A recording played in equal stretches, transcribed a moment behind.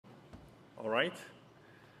All right.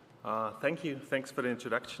 Thank you. Thanks for the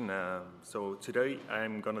introduction. So today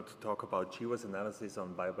I'm going to talk about GWAS analysis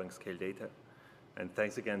on biobank-scale data. And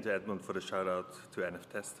thanks again to Edmund for the shout out to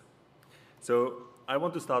NF-test. So I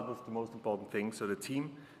want to start with the most important thing, so the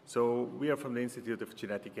team. So we are from the Institute of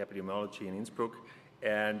Genetic Epidemiology in Innsbruck.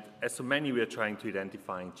 And as so many, we are trying to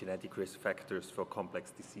identify genetic risk factors for complex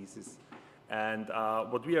diseases. And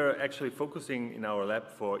what we are actually focusing in our lab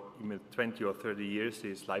for 20 or 30 years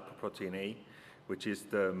is lipoprotein A, which is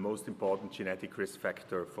the most important genetic risk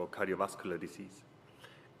factor for cardiovascular disease.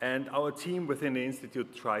 And our team within the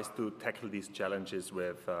Institute tries to tackle these challenges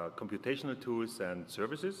with computational tools and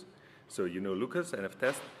services. So you know Lucas,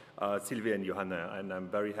 NF-test, Sylvia and Johanna, and I'm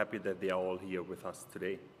very happy that they are all here with us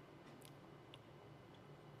today.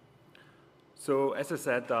 So as I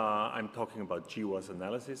said, I'm talking about GWAS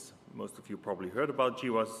analysis. Most of you probably heard about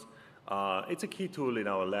GWAS. It's a key tool in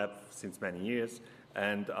our lab since many years.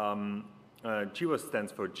 And GWAS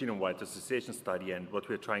stands for genome-wide association study. And what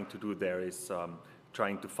we're trying to do there is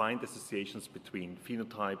trying to find associations between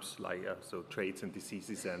phenotypes, like so traits and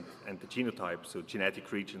diseases, and the genotypes, so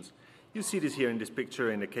genetic regions. You see this here in this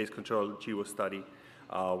picture in the case-control GWAS study.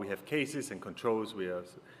 We have cases and controls. We are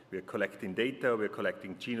collecting data. We are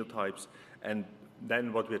collecting genotypes. And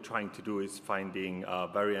then what we're trying to do is finding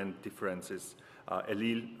variant differences,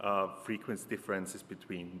 allele frequency differences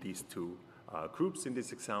between these two groups in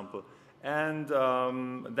this example. And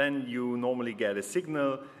then you normally get a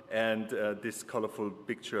signal, and this colorful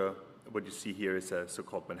picture, what you see here is a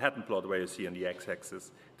so-called Manhattan plot, where you see on the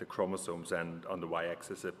x-axis the chromosomes and on the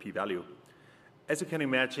y-axis a p-value. As you can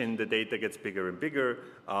imagine, the data gets bigger and bigger.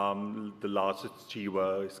 The largest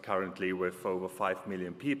GWAS is currently with over 5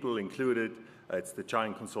 million people included. It's the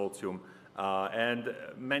giant consortium, and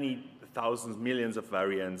many thousands, millions of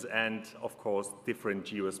variants, and of course, different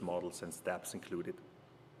GWAS models and steps included.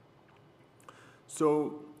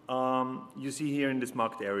 So you see here in this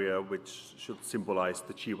marked area, which should symbolize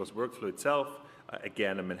the GWAS workflow itself,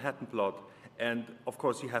 again, a Manhattan plot. And of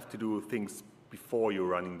course, you have to do things before you're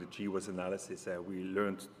running the GWAS analysis. We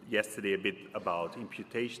learned yesterday a bit about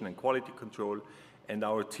imputation and quality control. And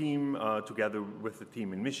our team, together with the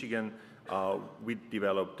team in Michigan, we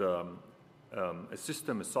developed a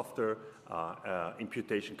system, a software,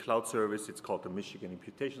 imputation cloud service. It's called the Michigan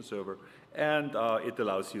Imputation Server. And it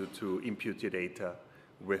allows you to impute your data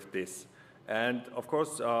with this. And of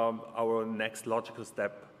course, our next logical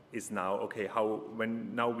step is now, okay,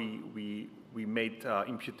 now we made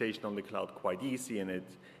imputation on the cloud quite easy, and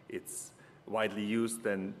it's widely used,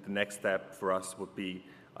 then the next step for us would be,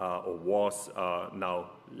 or was,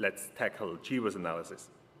 now let's tackle GWAS analysis.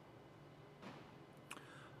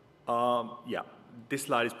 Yeah, this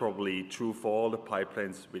slide is probably true for all the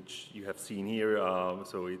pipelines which you have seen here,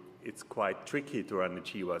 so it's quite tricky to run the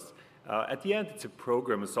GWAS. At the end, it's a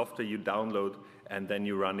program, a software you download, and then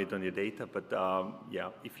you run it on your data. But yeah,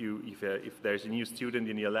 if there's a new student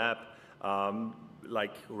in your lab,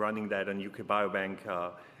 like running that on UK Biobank,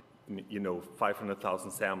 you know,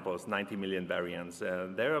 500,000 samples, 90 million variants,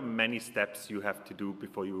 there are many steps you have to do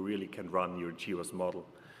before you really can run your GWAS model.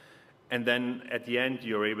 And then at the end,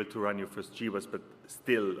 you're able to run your first GWAS, but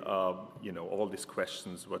still, you know, all these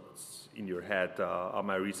questions, what's in your head, are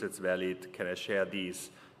my results valid, can I share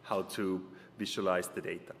these, how to visualize the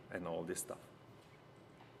data, and all this stuff.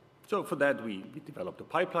 So for that, we developed a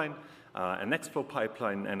pipeline, a Nextflow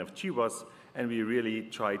pipeline, Nf-gwas, and we really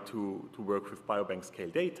tried to work with biobank-scale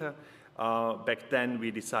data. Back then,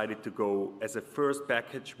 we decided to go as a first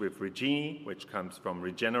package with regenie, which comes from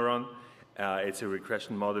Regeneron. It's a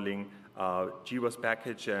regression modeling GWAS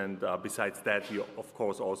package, and besides that, we of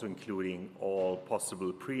course also including all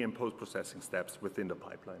possible pre- and post-processing steps within the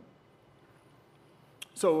pipeline.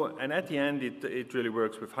 So, and at the end, it really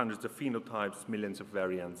works with hundreds of phenotypes, millions of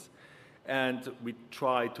variants, and we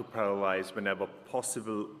try to parallelize whenever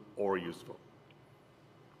possible or useful.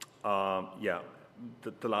 Yeah,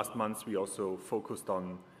 the last months we also focused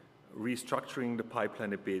on restructuring the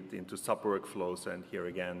pipeline a bit into sub-workflows, and here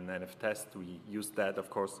again, Nf-test, we used that, of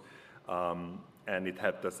course, and it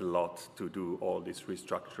helped us a lot to do all this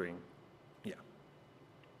restructuring. Yeah.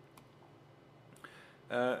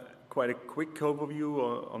 Quite a quick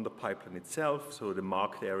overview on the pipeline itself. So the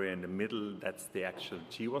marked area in the middle, that's the actual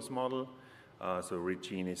GWAS model. So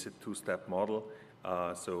regenie is a two-step model.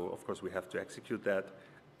 So of course we have to execute that.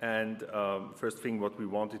 And first thing what we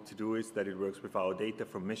wanted to do is that it works with our data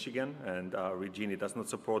from Michigan, and regenie does not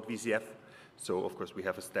support VCF. So of course we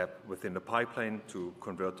have a step within the pipeline to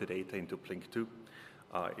convert the data into Blink2.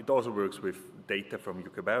 It also works with data from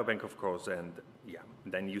UK Biobank, of course, and yeah,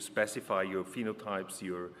 then you specify your phenotypes,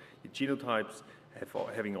 your genotypes,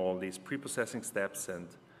 having all these pre-processing steps, and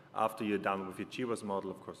after you're done with your GWAS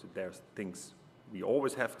model, of course, there's things we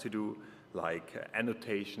always have to do, like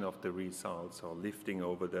annotation of the results or lifting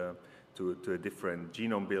over to a different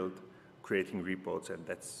genome build, creating reports, and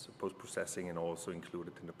that's post-processing and also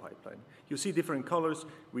included in the pipeline. You see different colors.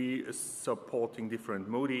 We are supporting different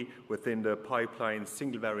modi within the pipeline: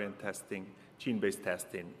 single variant testing, gene-based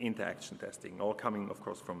testing, interaction testing, all coming, of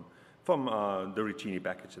course, from the regenie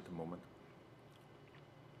package at the moment.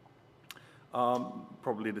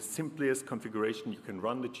 Probably the simplest configuration you can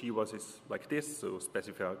run the GWAS is like this, so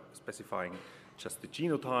specifying just the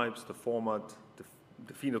genotypes, the format,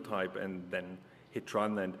 the phenotype, and then hit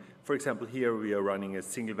run. And for example, here we are running a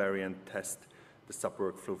single variant test, the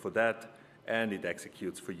sub-workflow for that, and it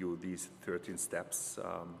executes for you these 13 steps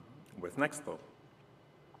with Nextflow.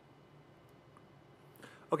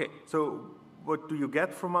 Okay, so what do you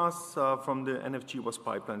get from us from the Nf-gwas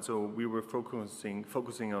pipeline? So we were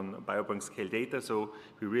focusing on biobank-scale data, so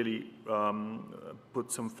we really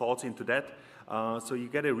put some thoughts into that. So you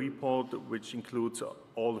get a report which includes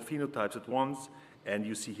all the phenotypes at once, and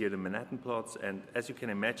you see here the Manhattan plots. And as you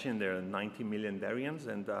can imagine, there are 90 million variants,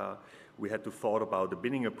 and we had to thought about the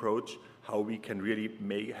binning approach, how we can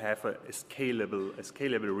really have a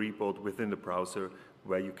scalable report within the browser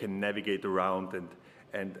where you can navigate around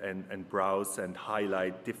and browse and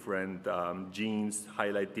highlight different genes,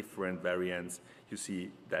 highlight different variants. You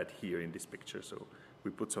see that here in this picture, so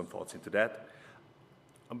we put some thoughts into that.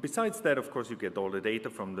 Besides that, of course, you get all the data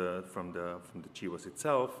from the GWAS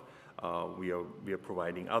itself. We are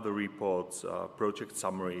providing other reports, project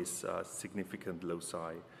summaries, significant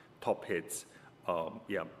loci, top hits.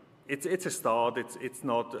 Yeah, it's a start. It's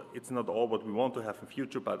not all what we want to have in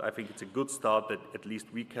future, but I think it's a good start that at least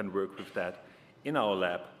we can work with that in our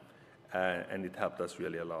lab, and it helped us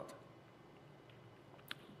really a lot.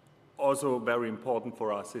 Also very important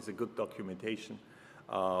for us is a good documentation.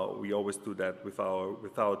 We always do that with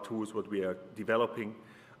our tools, what we are developing.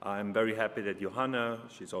 I'm very happy that Johanna,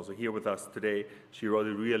 she's also here with us today, she wrote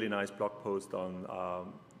a really nice blog post on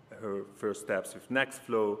her first steps with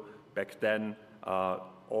Nextflow back then,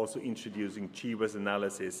 also introducing GWAS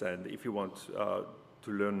analysis. And if you want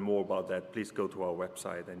to learn more about that, please go to our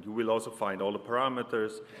website, and you will also find all the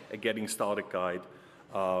parameters, a getting started guide,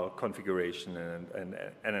 configuration, and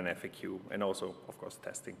an FAQ, and also, of course,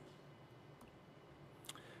 testing.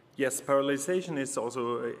 Yes, parallelization is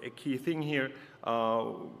also a key thing here.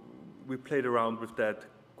 We played around with that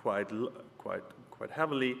quite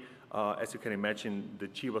heavily. As you can imagine, the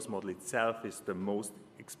GWAS model itself is the most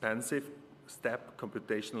expensive step,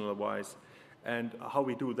 computational-wise. And how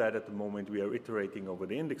we do that at the moment, we are iterating over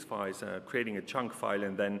the index files, creating a chunk file,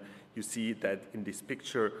 and then you see that in this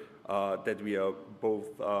picture that we are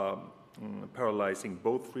both parallelizing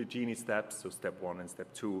both regenie steps, so step 1 and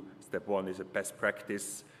step 2. Step 1 is a best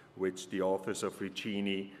practice, which the authors of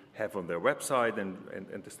regenie have on their website, and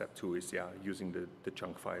the step 2 is using the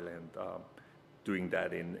chunk file and doing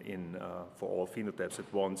that for all phenotypes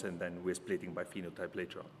at once, and then we're splitting by phenotype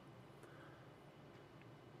later on.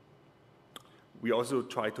 We also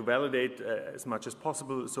try to validate as much as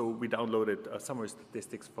possible, so we downloaded summary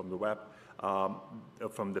statistics from the web,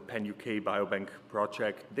 from the Penn UK Biobank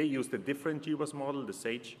project. They used a different GWAS model, the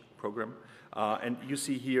SAGE program, and you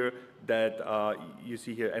see here that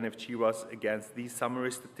Nf-gwas against these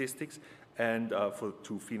summary statistics, and for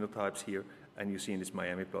 2 phenotypes here, and you see in this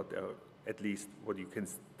Miami plot, at least what you can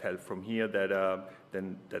tell from here, that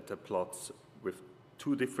the plots with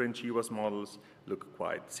 2 different GWAS models look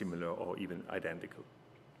quite similar or even identical.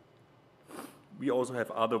 We also have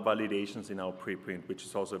other validations in our preprint, which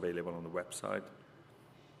is also available on the website.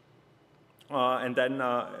 And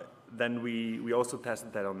then we also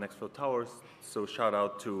tested that on Nextflow Towers. So shout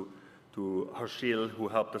out to Harshil, who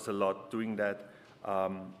helped us a lot doing that.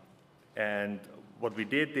 And what we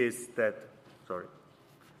did is that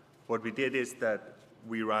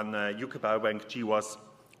we ran UK Biobank GWAS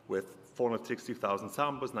with 460,000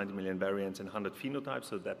 samples, 90 million variants, and 100 phenotypes.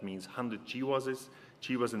 So that means 100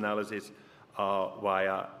 GWAS analysis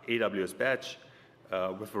via AWS batch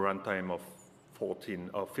with a runtime of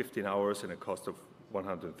 15 hours and a cost of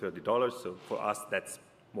 $130. So for us, that's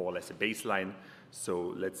more or less a baseline.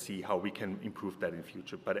 So let's see how we can improve that in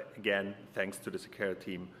future. But again, thanks to the Sequoia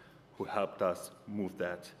team who helped us move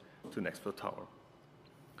that to Nextflow Tower.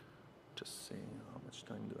 Just seeing how much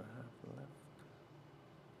time do I have left.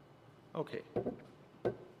 Okay.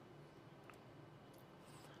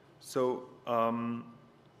 So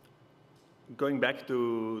going back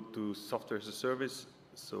to software as a service,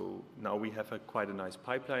 so now we have quite a nice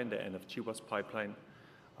pipeline, the Nf-gwas pipeline.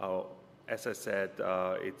 as I said,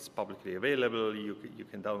 it's publicly available. You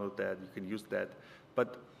can download that, you can use that.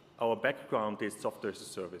 But our background is software as a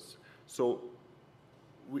service. So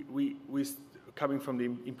coming from the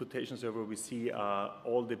imputation server, we see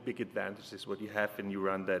all the big advantages what you have when you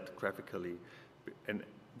run that graphically. And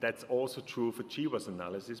that's also true for GWAS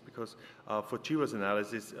analysis, because for GWAS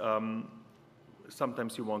analysis,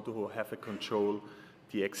 sometimes you want to have a control,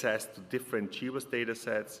 the access to different GWAS data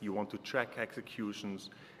sets, you want to track executions,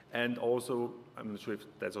 and also, I'm not sure if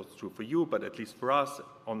that's also true for you, but at least for us,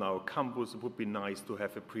 on our campus, it would be nice to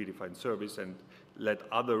have a predefined service and let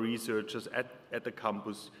other researchers at the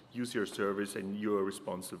campus use your service, and you're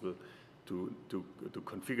responsible to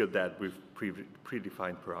configure that with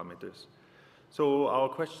predefined parameters. So our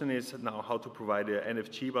question is now how to provide a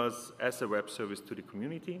Nf-gwas as a web service to the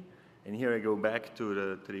community. And here I go back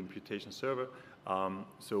to the imputation server.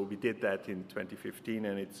 So we did that in 2015,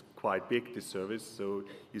 and it's quite big, this service. So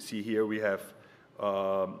you see here we have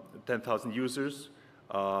 10,000 users,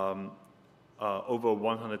 over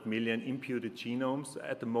 100 million imputed genomes.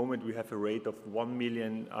 At the moment, we have a rate of 1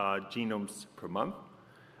 million genomes per month.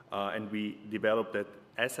 And we developed that,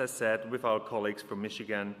 as I said, with our colleagues from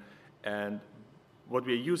Michigan. And what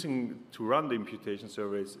we are using to run the imputation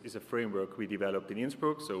server is a framework we developed in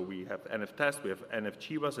Innsbruck. So we have NF-test, we have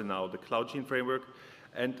Nf-gwas, and now the CloudGene framework.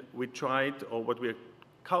 And we tried, or what we're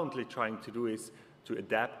currently trying to do is to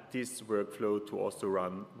adapt this workflow to also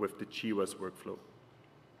run with the GWAS workflow.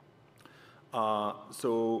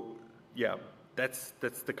 So yeah, that's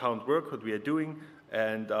the current work what we are doing,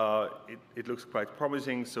 and it looks quite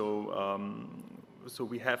promising. So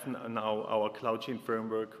we have now our CloudGene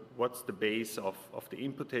framework. What's the base of the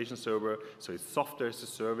imputation server? So it's software as a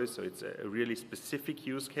service, so it's a really specific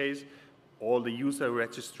use case. All the user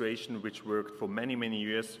registration, which worked for many, many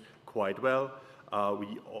years quite well.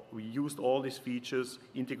 We used all these features,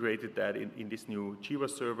 integrated that in this new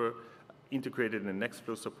GWAS server, integrated in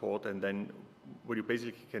Nextflow support, and then what you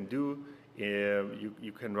basically can do,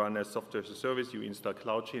 you can run a software as a service, you install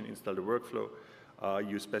CloudGene, install the workflow,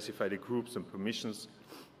 you specify the groups and permissions,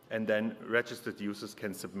 and then registered users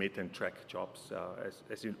can submit and track jobs,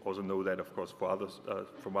 as you also know that, of course, for others,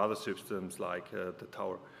 from other systems like the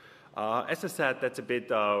Tower. As I said, that's a bit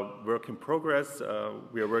work in progress.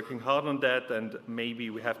 We are working hard on that, and maybe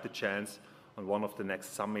we have the chance on one of the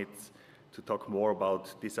next summits to talk more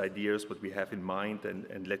about these ideas, what we have in mind,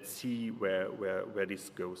 and let's see where this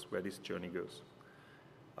goes, where this journey goes.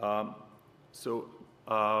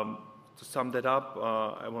 To sum that up,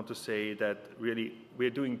 I want to say that really we're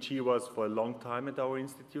doing GWAS for a long time at our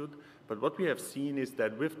institute, but what we have seen is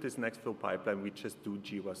that with this Nextflow pipeline, we just do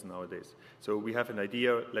GWAS nowadays. So we have an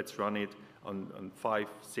idea, let's run it on 5,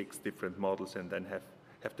 6 different models and then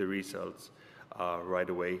have the results right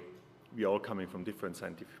away. We are all coming from different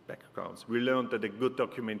scientific backgrounds. We learned that a good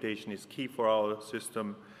documentation is key for our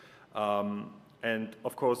system, and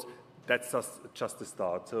of course, that's just the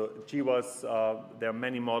start. So GWAS, there are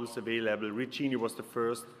many models available. Regenie was the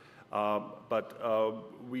first, but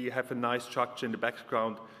we have a nice structure in the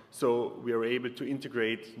background, so we are able to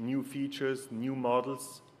integrate new features, new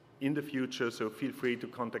models in the future. So feel free to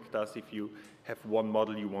contact us if you have one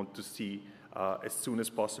model you want to see as soon as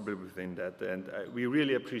possible within that. And we're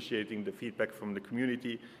really appreciating the feedback from the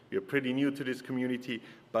community. We are pretty new to this community,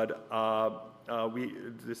 but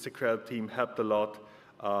the Secure team helped a lot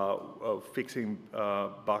of fixing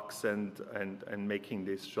bugs and making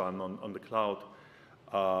this run on the cloud.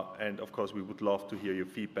 And of course, we would love to hear your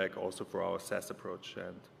feedback also for our SaaS approach.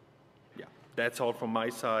 And yeah, that's all from my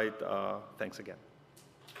side. Thanks again.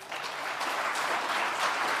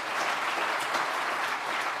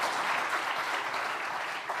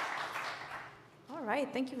 All right,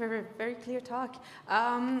 thank you for a very clear talk.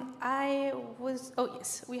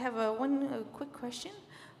 Yes, we have one quick question.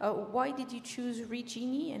 Why did you choose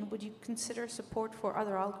Regenie, and would you consider support for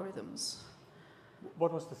other algorithms?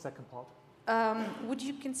 What was the second part? Would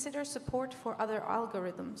you consider support for other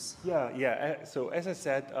algorithms? Yeah. So as I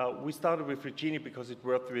said, we started with Regenie because it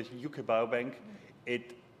worked with UK Biobank.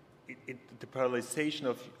 The parallelization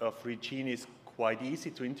of Regenie is quite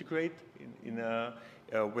easy to integrate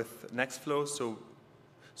with Nextflow. So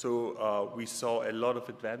we saw a lot of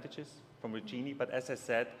advantages from Regenie. But as I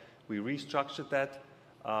said, we restructured that.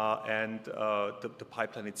 And the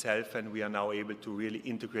pipeline itself, and we are now able to really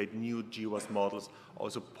integrate new GWAS models,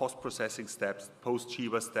 also post-processing steps,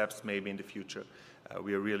 post-GWAS steps maybe in the future.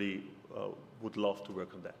 We really would love to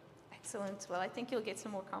work on that. Excellent. Well, I think you'll get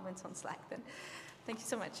some more comments on Slack then. Thank you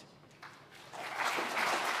so much.